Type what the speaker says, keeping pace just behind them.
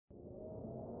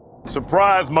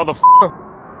Surprise, motherfucker!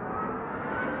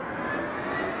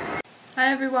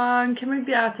 Hi everyone,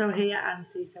 Rigby Artho here and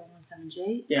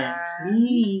C717G. That's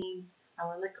me.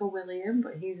 Our little William,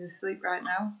 but he's asleep right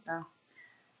now, so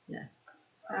yeah.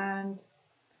 And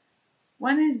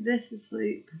when is this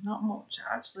asleep? Not much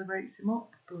actually wakes him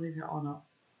up, believe it or not.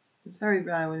 It's very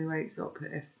rare when he wakes up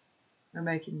if we're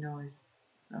making noise.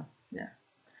 So yeah.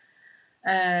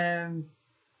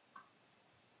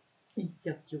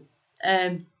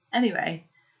 Anyway,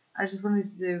 I just wanted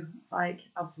to do like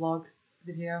a vlog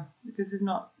video because we've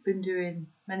not been doing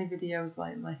many videos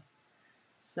lately,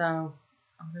 so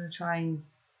I'm going to try and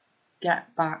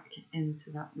get back into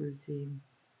that routine.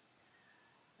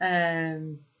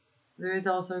 There is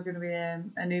also going to be a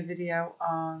new video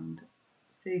on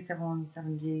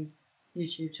C717G's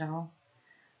YouTube channel.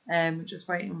 Just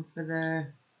waiting for the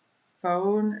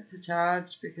phone to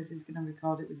charge because he's going to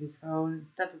record it with his phone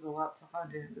instead of the laptop.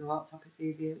 I'm doing it with the laptop, it's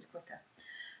easier, it's quicker.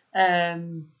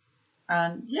 And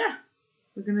yeah,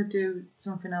 we're going to do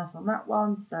something else on that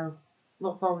one, so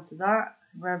look forward to that,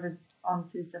 whoever's on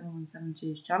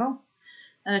C717G's channel.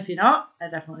 And if you're not, I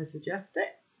definitely suggest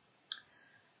it.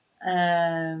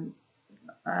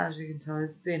 As you can tell,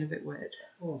 it's being a bit weird.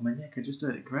 Oh, my neck, I just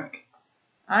heard it crack.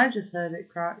 I just heard it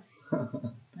crack.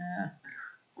 Yeah.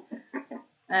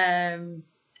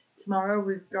 Tomorrow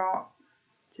we've got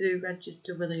to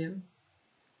register William.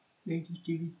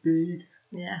 Register his birth.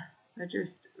 Yeah,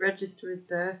 register his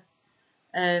birth.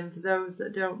 For those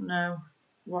that don't know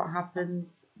what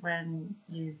happens when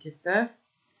you give birth,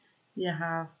 you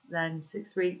have then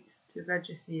 6 weeks to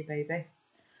register your baby,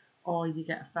 or you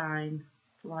get a fine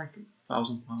for like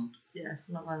 £1,000. yeah,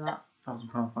 something like that.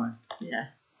 £1,000 fine. Yeah,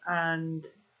 and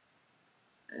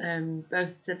birth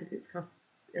certificates cost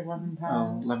 £11.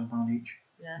 £11 each.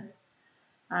 Yeah,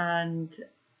 and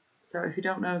so if you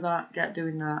don't know that, get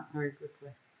doing that very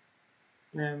quickly.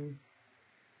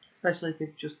 Especially if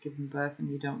you've just given birth and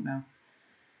you don't know.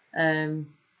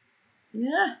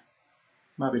 Yeah.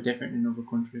 Might be different in other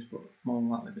countries, but more than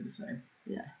likely be the same.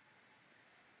 Yeah.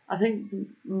 I think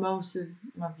most of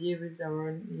my viewers are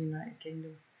in the United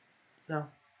Kingdom, so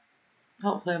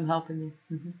hopefully I'm helping you.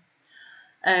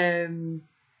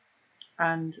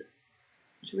 And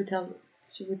should we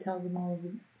tell them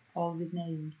all of his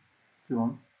names? If you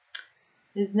want.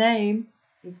 His name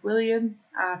is William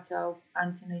Artho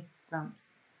Anthony Grant.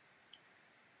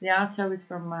 The Artho is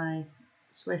from my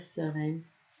Swiss surname,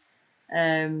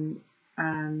 and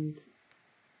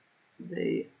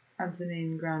the Anthony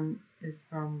and Grant is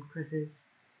from Chris's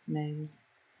names.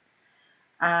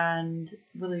 And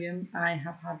William I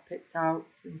have had picked out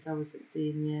since I was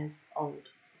 16 years old.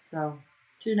 So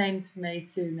 2 names for me,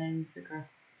 2 names for Chris.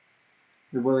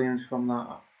 The Williams from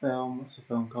that film, what's the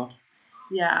film called?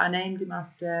 Yeah, I named him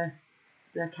after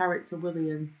the character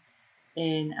William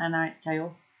in A Knight's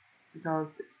Tale,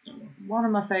 because it's one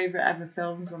of my favourite ever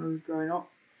films when I was growing up,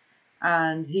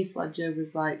 and Heath Ledger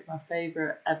was like my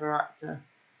favourite ever actor,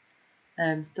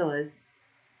 still is,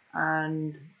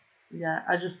 and yeah,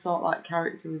 I just thought that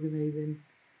character was amazing.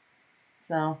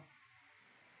 So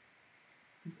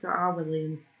we've got our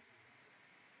William.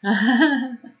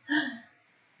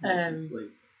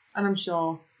 Asleep. And I'm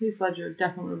sure Heath Ledger would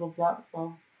definitely love that as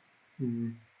well.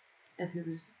 Mm. If he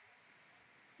was,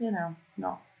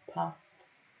 not past.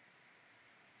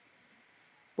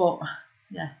 But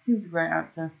yeah, he was a great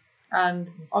actor, and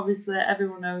obviously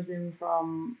everyone knows him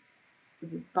from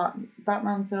the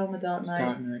Batman film, The Dark Knight.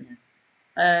 Dark Knight,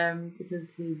 yeah.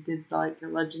 Because he did like a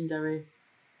legendary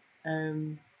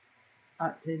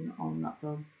acting on that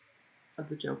film of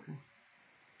the Joker.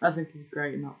 I think he was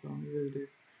great in that film, I really do.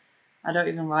 I don't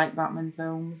even like Batman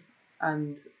films,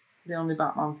 and the only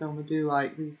Batman film I do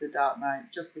like is The Dark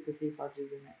Knight, just because Heath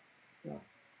Ledger's in it. So,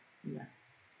 yeah.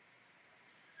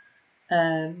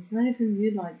 Is there anything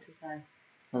you'd like to say?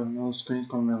 I don't know, the screen's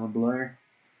gone really blurry.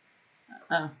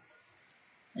 Oh.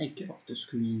 Hey, get off the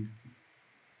screen.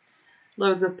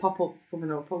 Loads of pop-ups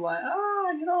coming up. I'm like,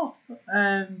 get off. Get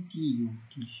off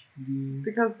the screen.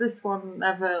 Because this one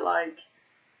never,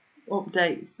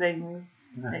 updates things.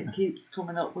 It keeps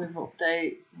coming up with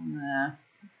updates, and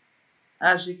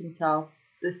as you can tell,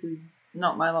 this is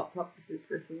not my laptop, this is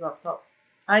Chris's laptop.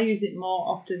 I use it more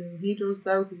often than he does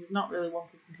though, because he's not really one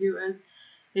for computers,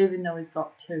 even though he's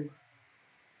got 2.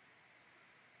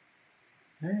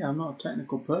 Hey, I'm not a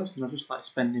technical person, I just like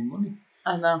spending money.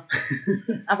 I know.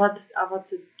 I've had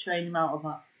to train him out of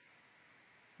that.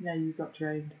 Yeah, you got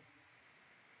trained.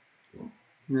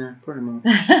 Yeah, pretty much.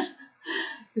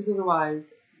 Because otherwise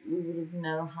we would have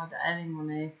never had any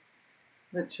money.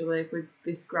 Literally, we'd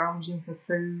be scrounging for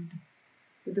food.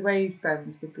 With the way he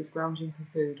spends, we'd be scrounging for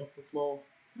food off the floor.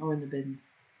 or in the bins.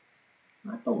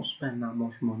 I don't spend that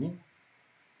much money.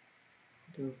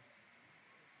 He does.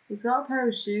 He's got a pair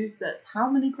of shoes that, how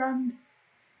many grand?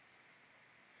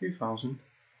 2,000.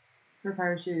 For a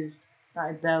pair of shoes that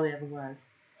he barely ever wears.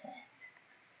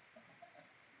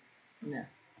 Yeah.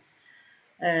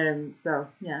 So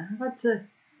yeah, I've had to,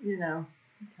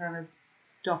 kind of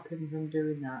stop him from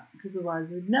doing that, because otherwise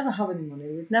we'd never have any money,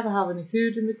 we'd never have any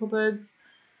food in the cupboards,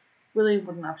 William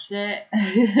wouldn't have shit.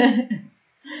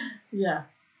 Yeah.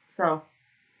 So,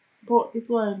 but he's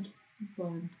learned.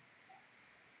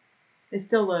 He's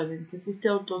still learning, because he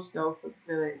still does go for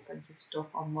really expensive stuff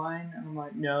online, and I'm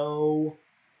like, no.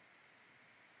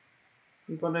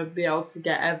 You want to be able to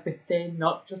get everything,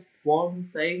 not just one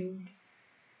thing.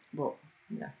 But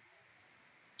yeah,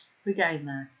 we're getting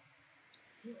there.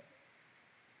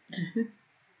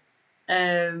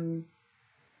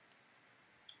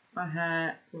 My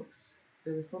hair looks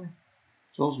really funny.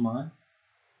 So's mine.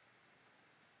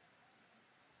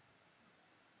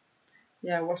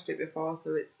 Yeah, I washed it before,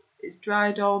 so it's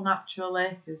dried all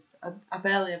naturally, because I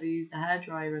barely ever use the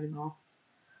hairdryer anymore.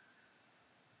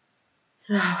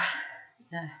 So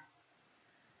yeah.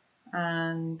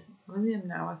 And William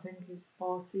now, I think, is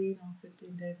 14 or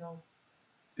 15 days old.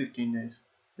 15 days.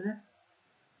 Is it?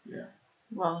 Yeah.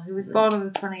 Well, he was born on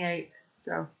the 28th,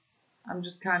 so I'm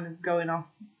just kind of going off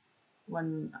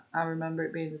when I remember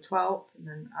it being the 12th, and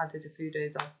then added a few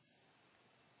days off.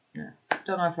 Yeah,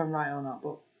 don't know if I'm right or not,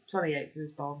 but 28th he was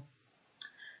born.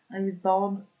 And he was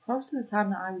born close to the time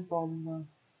that I was born as well.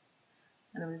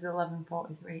 And it was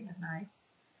 11:43 at night.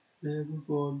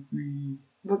 11:43.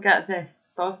 But get this,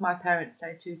 both my parents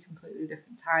say 2 completely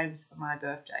different times for my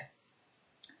birthday.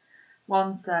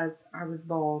 One says I was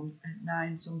born at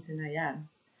 9 something AM,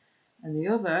 and the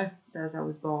other says I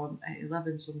was born at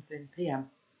 11 something PM.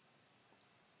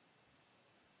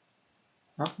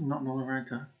 That's not the right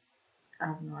time. I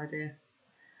have no idea.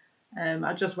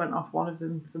 I just went off one of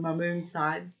them for my moon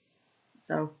sign.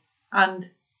 So, and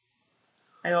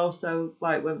I also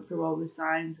went through all the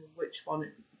signs of which one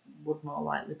it would more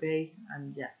likely be,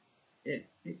 and yeah,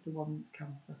 it's the one that's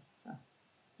Cancer. So,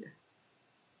 yeah.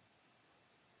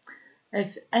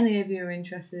 If any of you are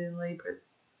interested in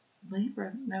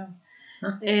Libra, no,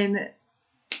 in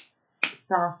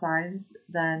star signs,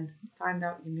 then find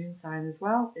out your moon sign as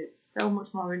well. It's so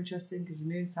much more interesting, because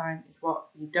your moon sign is what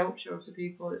you don't show to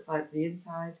people. It's like the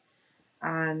inside,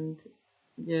 and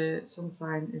your sun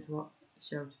sign is what you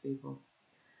show to people.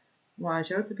 What I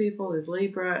show to people is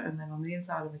Libra, and then on the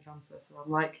inside I'm a Cancer, so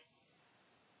I'm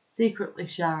secretly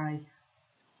shy.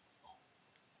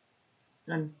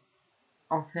 And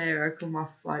off here I come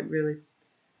off really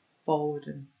forward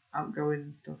and outgoing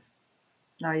and stuff.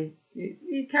 Now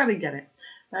you kind of get it.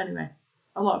 But anyway,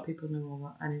 a lot of people know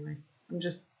all that anyway. I'm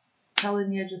just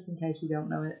telling you just in case you don't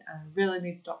know it. I really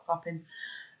need to stop clapping.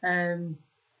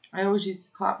 I always used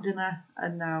to clap dinner,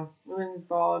 and now William was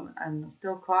born and I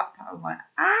still clap. I'm like,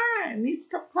 I need to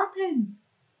stop clapping.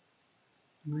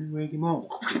 I'm going to wake him up.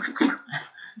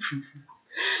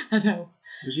 I know.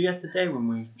 Was it yesterday when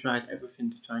we tried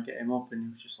everything to try and get him up, and he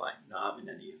was just not having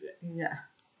any of it? Yeah.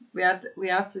 We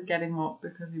had to get him up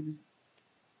because he was,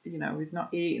 we'd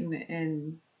not eaten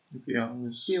in a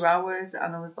few hours,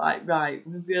 and I was like, right,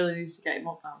 we really need to get him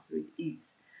up now so he eats.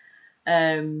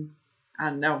 And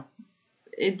no,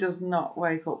 it does not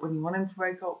wake up when you want him to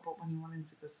wake up, but when you want him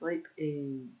to go sleep,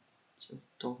 he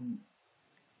just doesn't.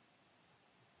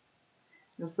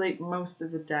 He'll sleep most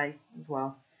of the day as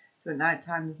well. So at night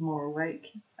time he's more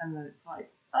awake, and then it's like,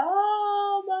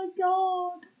 oh my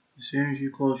god. As soon as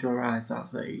you close your eyes,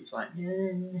 that's it. It's like,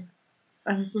 yeah.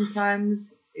 And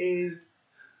sometimes he's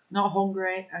not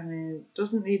hungry and he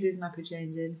doesn't need his nappy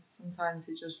changing. Sometimes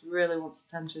he just really wants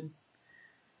attention.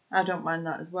 I don't mind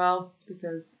that as well,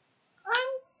 because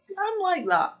I'm like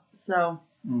that. So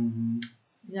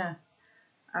yeah,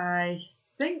 I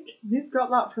think he's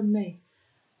got that from me.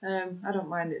 I don't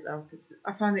mind it though, because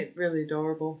I find it really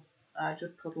adorable. I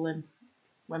just cuddle him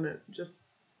when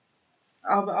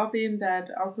I'll be in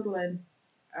bed, I'll cuddle in,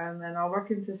 and then I'll rock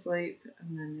him to sleep,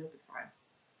 and then he'll be fine.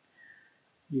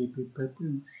 Yeah, good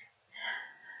baboos.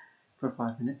 For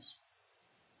 5 minutes.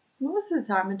 Most of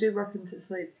the time I do rock him to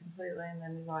sleep completely, and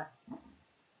then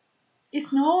he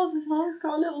snores as well. He's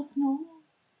got a little snore.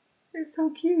 It's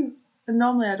so cute. And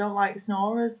normally I don't like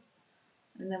snorers,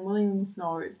 and then William's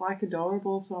snore, it's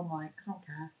adorable, so I'm like, I don't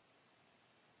care.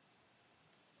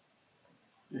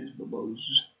 There's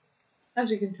baboos. As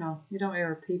you can tell, you don't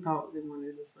hear a peep out of him when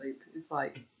he's asleep. It's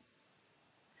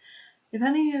if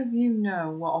any of you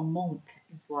know what a monk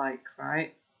is like,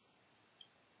 right?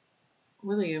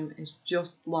 William is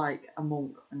just like a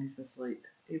monk when he's asleep.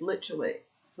 He literally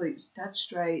sleeps dead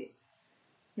straight.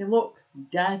 He looks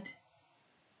dead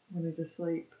when he's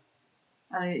asleep.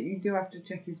 And you do have to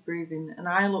check his breathing. And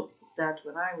I looked dead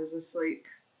when I was asleep,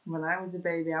 when I was a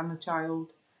baby and a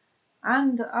child.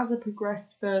 And as I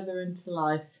progressed further into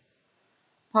life,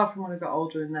 apart from when I got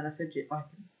older and then I fidget like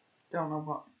don't know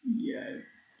what. Yeah,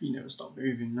 you never stop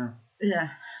moving now. Yeah,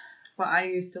 but I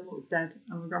used to look dead,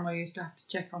 and my grandma used to have to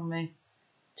check on me,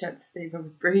 check to see if I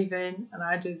was breathing, and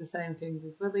I do the same thing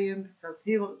with William because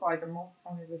he looks like a monk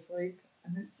when he's asleep,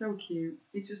 and it's so cute.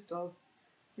 He just does.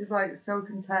 He's like so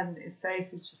content. His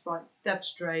face is just like dead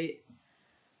straight.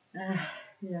 Yeah.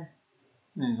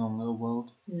 In his own little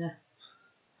world. Yeah.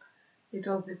 It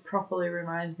does. It properly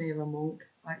reminds me of a monk,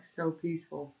 like so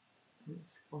peaceful. It's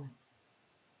funny.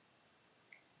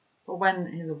 But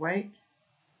when he's awake,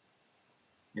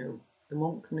 the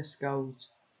monkness goes.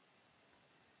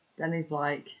 Then he's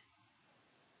like,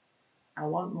 I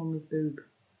want mummy's boob.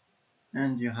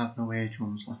 And you have no age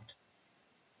ones left.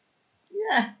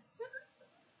 Yeah.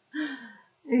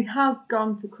 He has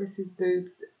gone for Chris's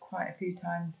boobs quite a few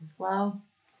times as well.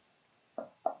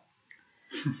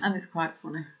 And it's quite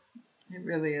funny. It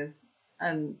really is.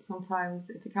 And sometimes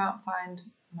if he can't find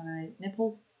my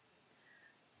nipple,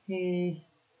 he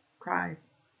cries.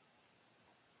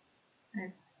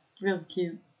 It's really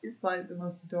cute. It's like the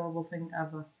most adorable thing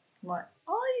ever. I'm like,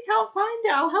 oh, you can't find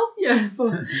it, I'll help you.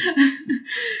 But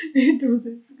he does.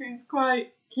 It's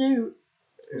quite cute.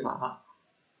 It's like that.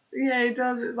 Yeah, he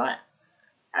does. It's like,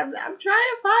 I'm trying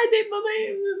to find it,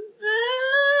 mummy.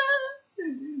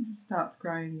 He just starts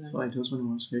crying then. That's what he does when he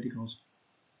wants food. He goes.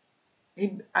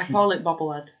 I call it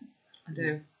bobblehead. I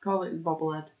do. Call it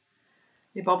bobblehead.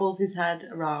 He bobbles his head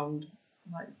around,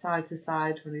 like side to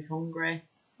side when he's hungry.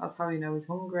 That's how you know he's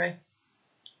hungry.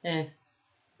 If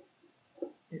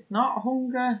it's not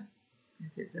hunger,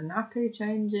 if it's a nappy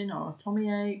changing or a tummy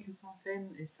ache or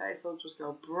something, his face will just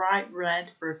go bright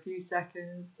red for a few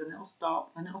seconds, then it'll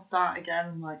stop, then it'll start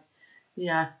again. Like,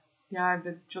 yeah, he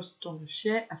either just done a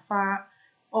shit, a fart,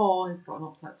 or he's got an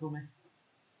upset tummy.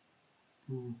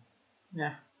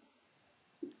 Yeah.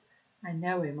 I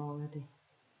know him already.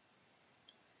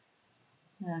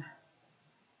 Yeah.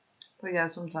 But yeah,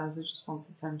 sometimes he just wants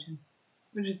attention,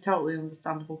 which is totally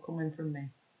understandable coming from me.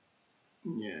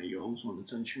 Yeah, you always want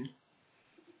attention.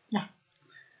 Yeah.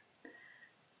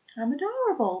 I'm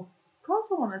adorable. Of course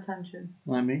I want attention.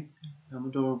 Like me, I'm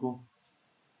adorable.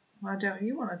 Why don't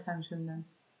you want attention then?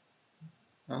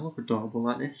 I look adorable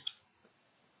like this.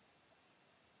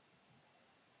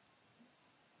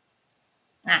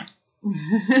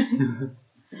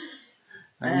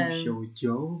 I'm so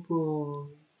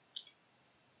adorable.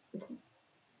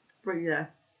 But yeah,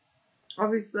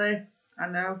 obviously I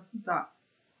know that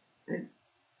it's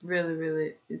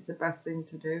really it's the best thing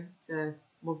to do to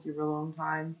love you a long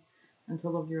time and to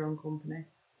love your own company.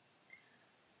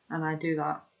 And I do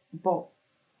that, but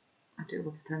I do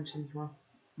love attention as well.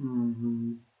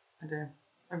 Mm-hmm. I do.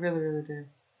 I really do.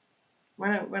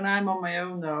 When I'm on my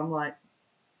own though, I'm like,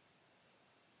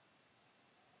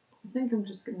 I think I'm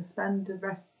just going to spend the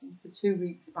rest of the 2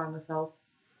 weeks by myself.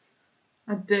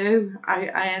 I do.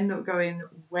 I end up going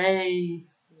way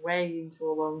into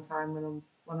a long time when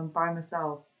I'm by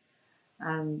myself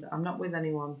and I'm not with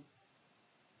anyone.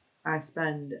 I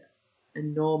spend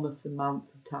enormous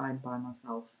amounts of time by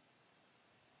myself.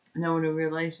 I know in a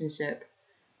relationship,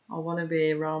 I want to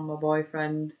be around my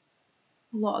boyfriend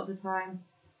a lot of the time.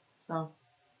 So,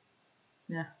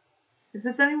 yeah. If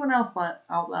there's anyone else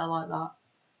out there like that,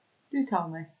 do tell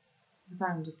me, because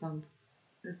I understand.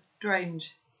 It's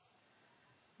strange.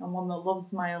 I'm one that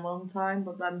loves my alone time,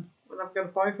 but then when I've got a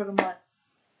boyfriend, I'm like,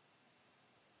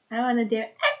 I want to do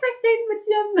everything with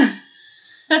you.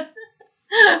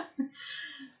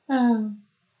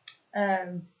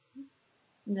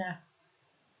 Yeah.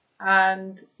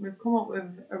 And we've come up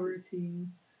with a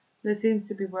routine that seems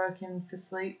to be working for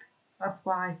sleep. That's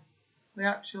why we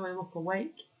actually look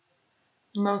awake.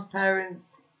 Most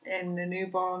parents in the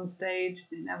newborn stage,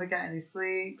 they never get any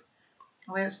sleep.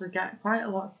 And we actually get quite a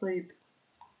lot of sleep.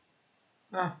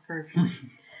 Oh, very funny.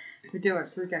 We do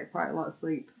actually get quite a lot of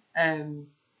sleep.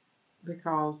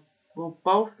 Because we'll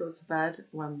both go to bed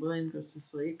when William goes to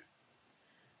sleep.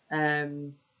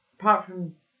 Apart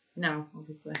from now,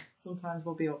 obviously. Sometimes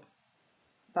we'll be up.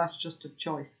 That's just a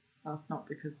choice. That's not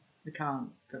because we can't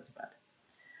go to bed.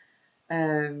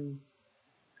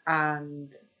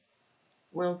 And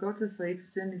we'll go to sleep as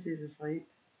soon as he's asleep.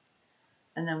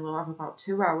 And then we'll have about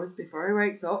 2 hours before he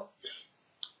wakes up.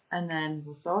 And then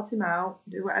we'll sort him out,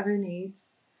 do whatever he needs,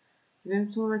 give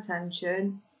him some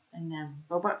attention, and then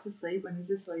go back to sleep when he's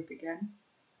asleep again.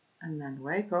 And then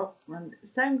wake up. And the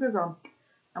same goes on.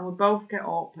 and we both get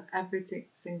up every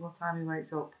single time he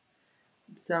wakes up,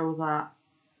 so that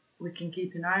we can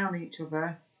keep an eye on each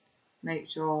other, make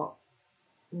sure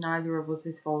neither of us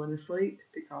is falling asleep,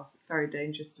 because it's very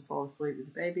dangerous to fall asleep with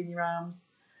a baby in your arms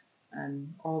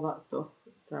and all that stuff.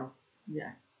 So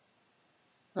yeah,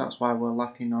 That's why we're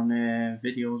lacking on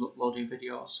videos, uploading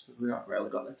videos, because we haven't really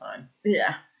got the time.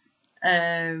 yeah.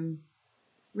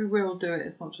 We will do it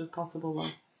as much as possible though.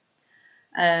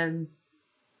 And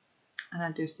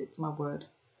I do stick to my word.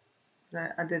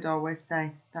 I did always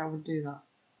say that I would do that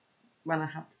when I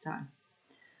have the time.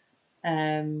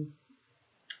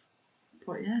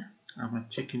 But yeah. I'm a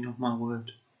chicken of my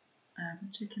word. I'm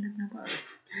a chicken of my word.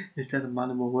 Instead of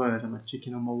man of my word, I'm a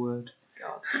chicken of my word.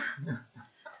 God.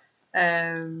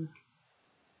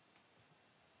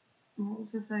 What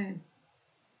was I saying?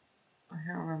 I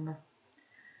can't remember.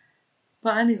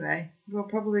 But anyway, we'll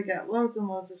probably get loads and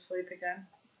loads of sleep again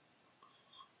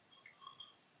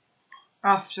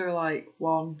after like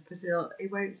 1, because he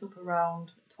wakes up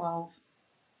around 12.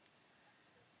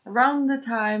 Around the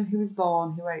time he was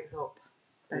born, he wakes up,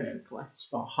 basically. Yeah, it's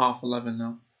about 11:30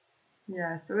 now.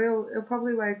 Yeah, so he'll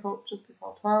probably wake up just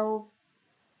before 12,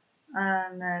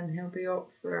 and then he'll be up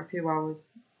for a few hours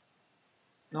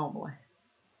normally.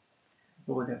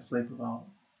 But we get sleep about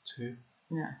 2.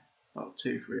 Yeah. About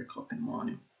 2-3 o'clock in the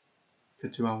morning for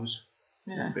 2 hours.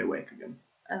 Yeah. And be awake again.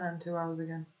 And then 2 hours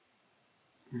again.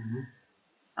 Mm-hmm.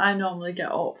 I normally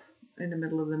get up in the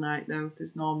middle of the night though,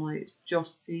 because normally it's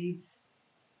just feeds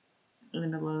in the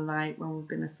middle of the night when we've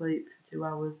been asleep for 2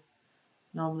 hours.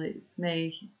 Normally it's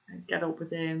me, I get up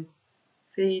with him,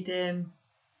 feed him,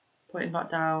 put him back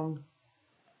down,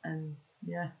 and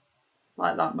yeah,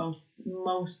 like that most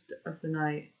of the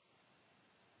night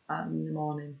and in the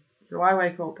morning. So I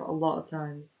wake up a lot of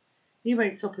times. He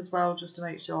wakes up as well just to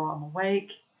make sure I'm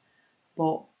awake,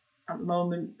 but at the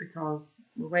moment, because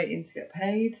we're waiting to get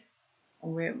paid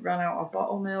and we ran out of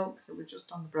bottle milk, so we're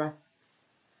just on the breasts.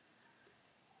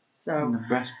 So And the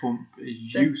breast pump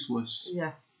is useless.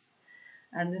 Yes.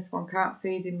 And this one can't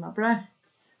feed in my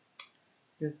breasts,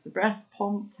 because the breast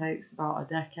pump takes about a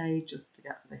decade just to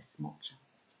get this much.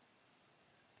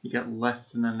 You get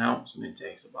less than an ounce and it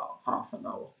takes about half an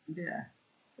hour. Yeah.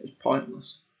 It's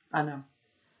pointless. I know.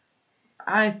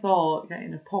 I thought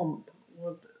getting a pump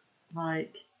would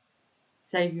like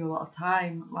save you a lot of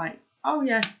time. Like, oh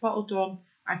yeah, bottle done.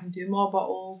 I can do more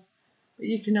bottles, but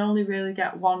you can only really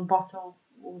get one bottle.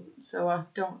 So I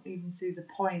don't even see the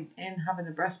point in having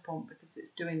a breast pump, because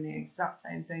it's doing the exact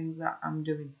same thing that I'm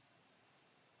doing.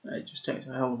 It just takes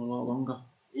a hell of a lot longer.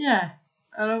 Yeah,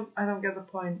 I don't get the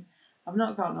point. I've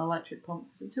not got an electric pump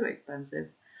because they're too expensive.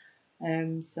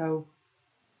 So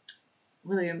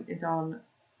William is on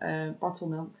bottle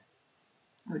milk,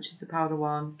 which is the powder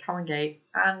one, Cow and Gate,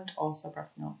 and also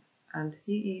breast milk, and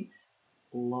he eats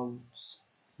loads.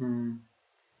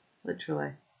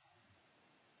 Literally.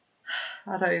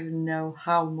 I don't even know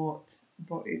how much,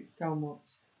 but it's so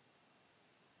much.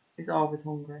 He's always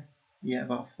hungry. Yeah,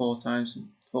 about 4 times in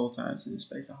the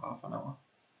space of half an hour.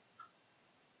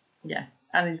 Yeah,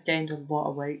 and he's gained a lot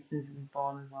of weight since he was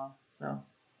born as well. So,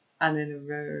 and in a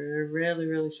really,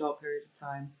 really short period of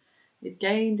time, he's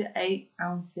gained 8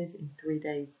 ounces in 3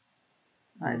 days.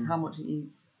 That is how much he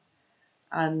eats.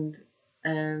 And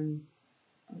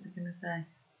what was I gonna say?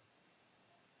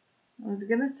 I was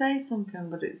gonna say something,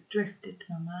 but it's drifted to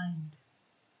my mind.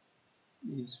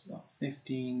 He's about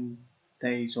 15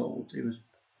 days old.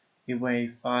 He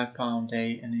weighed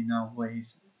 £5.8 and he now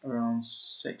weighs around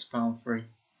 £6.3.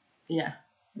 Yeah.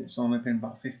 It's only been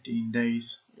about 15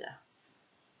 days. Yeah.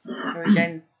 So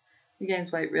he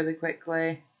gains weight really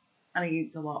quickly, and he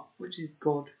eats a lot, which is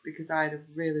good, because I had a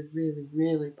really, really,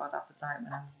 really bad appetite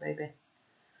when I was a baby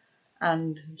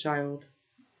and child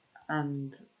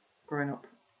and growing up.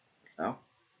 So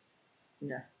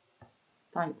yeah,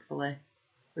 thankfully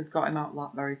we've got him out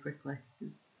that very quickly,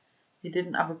 because he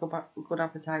didn't have a good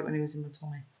appetite when he was in my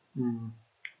tummy.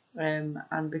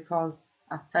 And because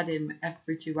I fed him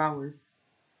every 2 hours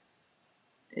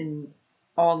in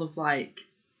all of like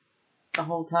the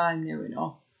whole time near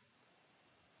enough,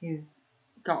 he's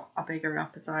got a bigger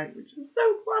appetite, which I'm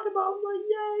so glad about. I'm like,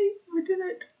 yay, we did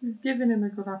it. We've given him a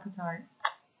good appetite.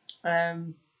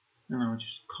 And I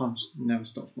just constantly never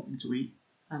stops wanting to eat.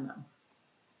 I know.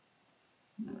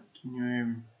 Can you hear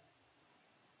him?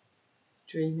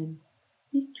 Dreaming.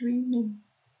 He's dreaming.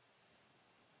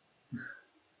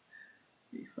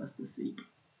 He's fast asleep.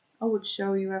 I would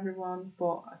show you everyone,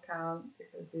 but I can't,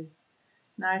 because he's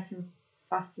nice and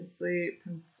fast asleep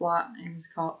and flat in his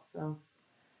cot, so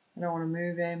I don't want to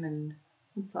move him and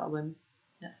unsettle him.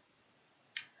 Yeah.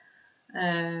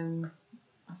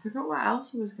 I forgot what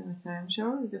else I was going to say. I'm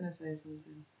sure I was going to say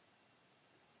something.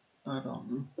 I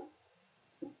don't know.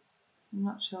 I'm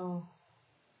not sure.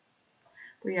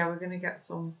 But yeah, we're going to get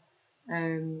some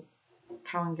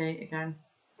Cow and Gate again,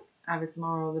 either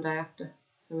tomorrow or the day after.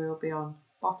 So we'll be on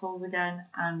bottles again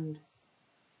and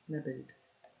the boobs.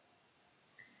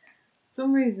 For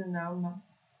some reason though,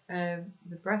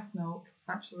 the breast milk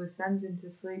actually sends him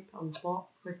to sleep a lot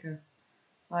quicker.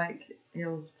 Like,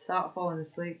 he'll start falling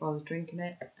asleep while he's drinking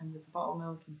it, and with the bottle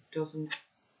milk he doesn't.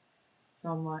 So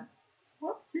I'm like,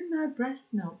 what's in my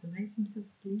breast milk that makes him so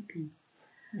sleepy?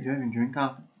 You don't even drink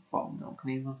half bottle milk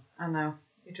neither. I know,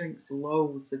 he drinks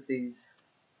loads of these.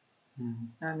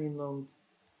 I mean loads.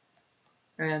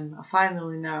 I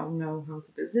finally now know how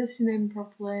to position him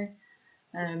properly.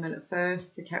 And at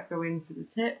first he kept going for the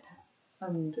tip,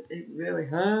 and it really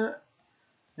hurt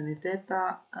when he did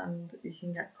that, and you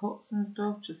can get cuts and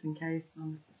stuff just in case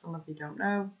some of you don't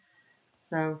know.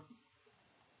 So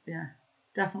yeah,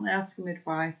 definitely ask a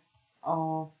midwife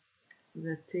or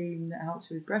the team that helps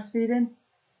you with breastfeeding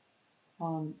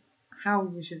on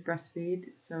how you should breastfeed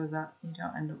so that you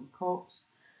don't end up with cuts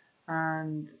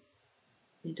and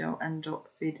you don't end up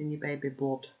feeding your baby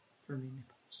blood from your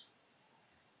nipples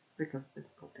because they've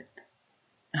cut it.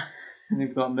 And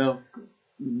you've got milk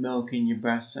in your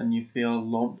breast and you feel a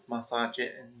lump, massage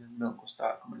it and the milk will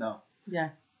start coming out. Yeah,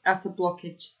 that's the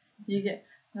blockage. You get,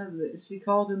 she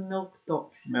called them milk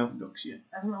ducts. Milk ducts, yeah.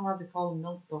 I don't know why they call them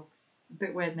milk ducts. A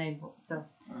bit weird name, but still.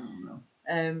 I don't know.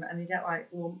 And you get like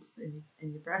lumps in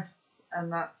your breasts,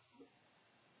 and that's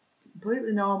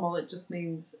completely normal. It just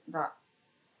means that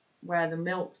where the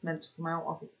milk's meant to come out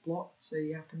of, it's blocked, so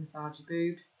you have to massage your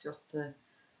boobs just to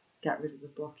get rid of the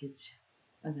blockage,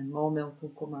 and then more milk will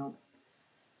come out.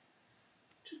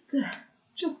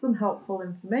 Just some helpful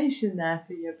information there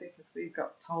for you, because we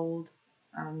got told,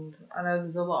 and I know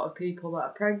there's a lot of people that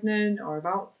are pregnant or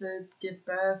about to give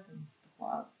birth and stuff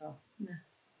like that, so yeah.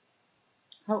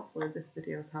 Hopefully this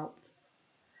video's helped.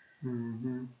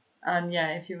 And yeah,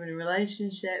 if you're in a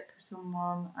relationship with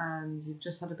someone and you've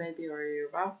just had a baby or you're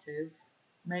about to,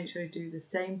 make sure you do the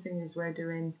same thing as we're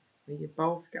doing, where you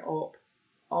both get up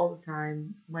all the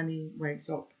time when he wakes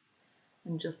up,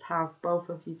 and just have both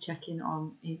of you checking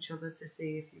on each other to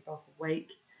see if you're both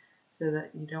awake, so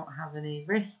that you don't have any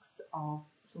risks of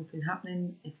something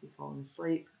happening if you're falling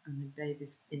asleep and the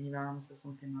baby's in your arms or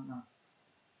something like that.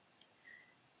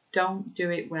 Don't do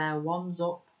it where one's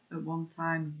up at one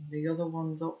time and the other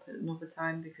one's up at another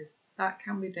time, because that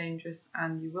can be dangerous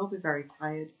and you will be very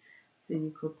tired, so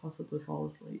you could possibly fall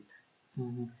asleep.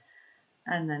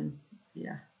 And then,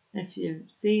 yeah, if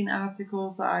you've seen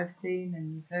articles that I've seen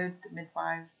and you've heard the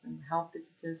midwives and health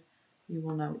visitors, you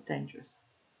will know it's dangerous.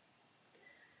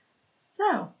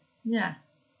 So, yeah,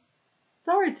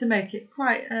 sorry to make it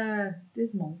quite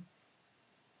dismal,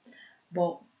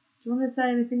 but do you want to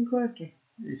say anything quirky?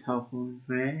 It's helpful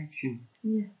information.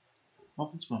 Yeah. What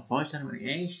happened to my voice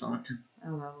anyway? I don't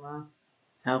know.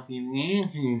 Helpful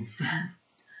information.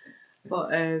 But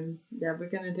yeah, we're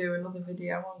going to do another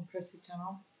video on Chris's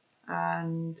channel,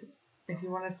 and if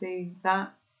you want to see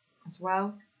that as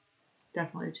well,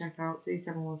 definitely check out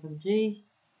C717G.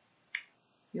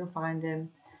 You'll find him.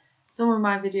 Some of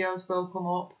my videos will come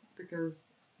up because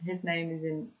his name is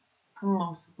in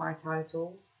most of my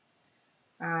titles,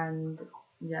 and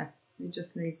yeah, you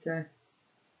just need to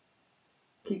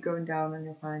keep going down and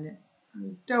you'll find it.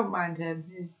 And don't mind him,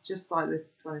 he's just like this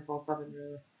 24/7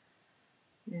 really.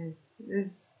 He's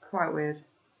quite weird.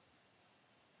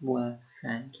 Well,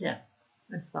 thank you.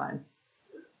 It's fine.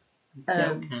 I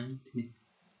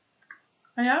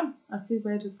am. I see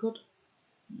weird is good.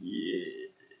 Yeah.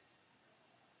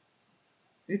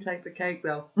 You take the cake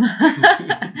though.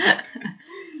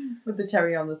 With the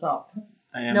cherry on the top.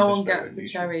 No one gets the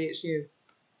cherry, it's you.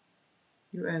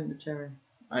 You earned the cherry.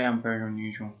 I am very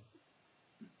unusual.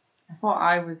 I thought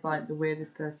I was like the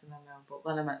weirdest person I know, but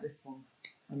then I met this one,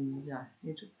 and yeah,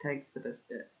 he just takes the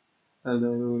biscuit.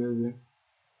 Hello.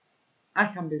 I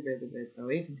can be really weird though,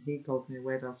 even he calls me a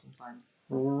weirdo sometimes.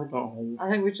 Oh. I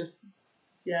think we're just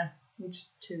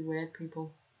two weird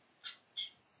people.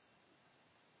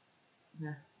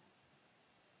 Yeah.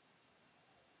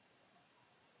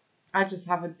 I just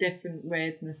have a different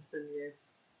weirdness than you.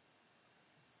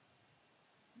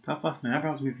 I've left my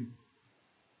eyebrows moving.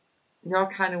 Your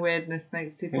kind of weirdness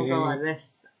makes people go like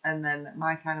this, and then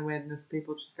my kind of weirdness,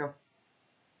 people just go,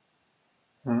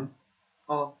 huh?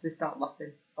 Or they start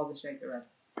laughing, or they shake their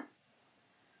head.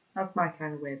 That's my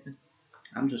kind of weirdness.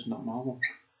 I'm just not normal.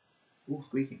 Ooh,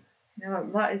 squeaky. Yeah,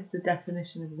 that is the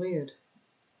definition of weird.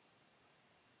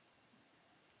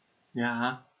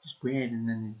 Yeah, just weird, and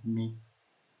then me.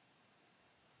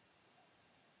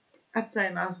 I'd say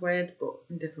I'm as weird, but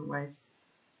in different ways.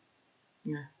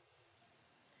 Yeah.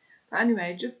 But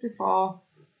anyway, just before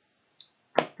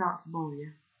I start to bore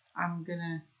you, I'm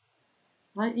gonna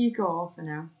let you go for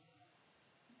now.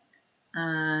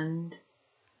 And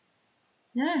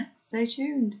yeah, stay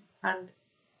tuned. And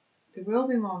there will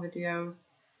be more videos.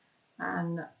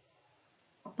 And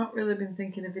I've not really been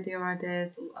thinking of video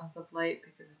ideas as of late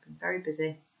because I've been very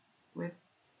busy with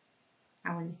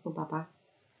our little baba.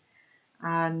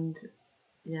 And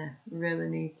yeah, really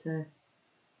need to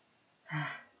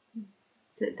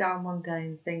sit down one day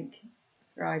and think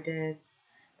for ideas.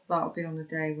 That'll be on a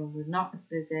day when we're not as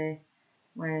busy,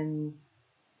 when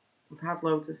we've had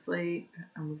loads of sleep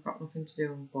and we've got nothing to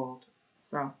do and bored.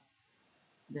 So,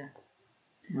 yeah.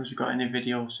 If you've got any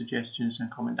video suggestions, then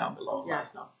comment down below and let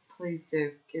us know. Please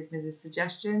do give me the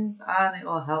suggestions, and it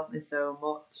will help me so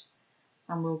much.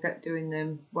 And we'll get doing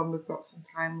them when we've got some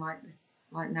time like this,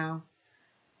 like now.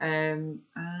 And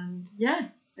yeah,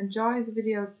 enjoy the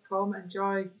videos to come.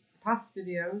 Enjoy the past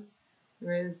videos.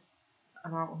 There is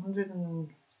about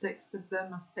 106 of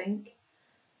them, I think,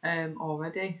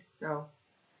 already. So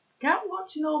keep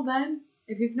watching all them.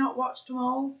 If you've not watched them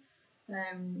all,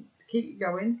 keep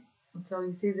going until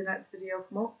you see the next video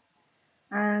come up.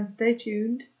 And stay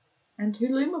tuned. And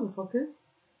toodaloo, motherfuckers.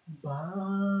 Bye.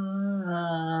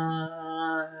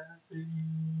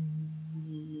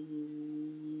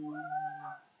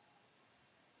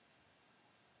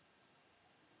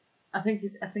 I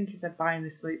think he said bye in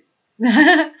his sleep.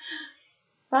 Bye.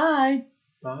 Bye.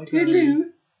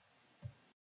 Toodaloo.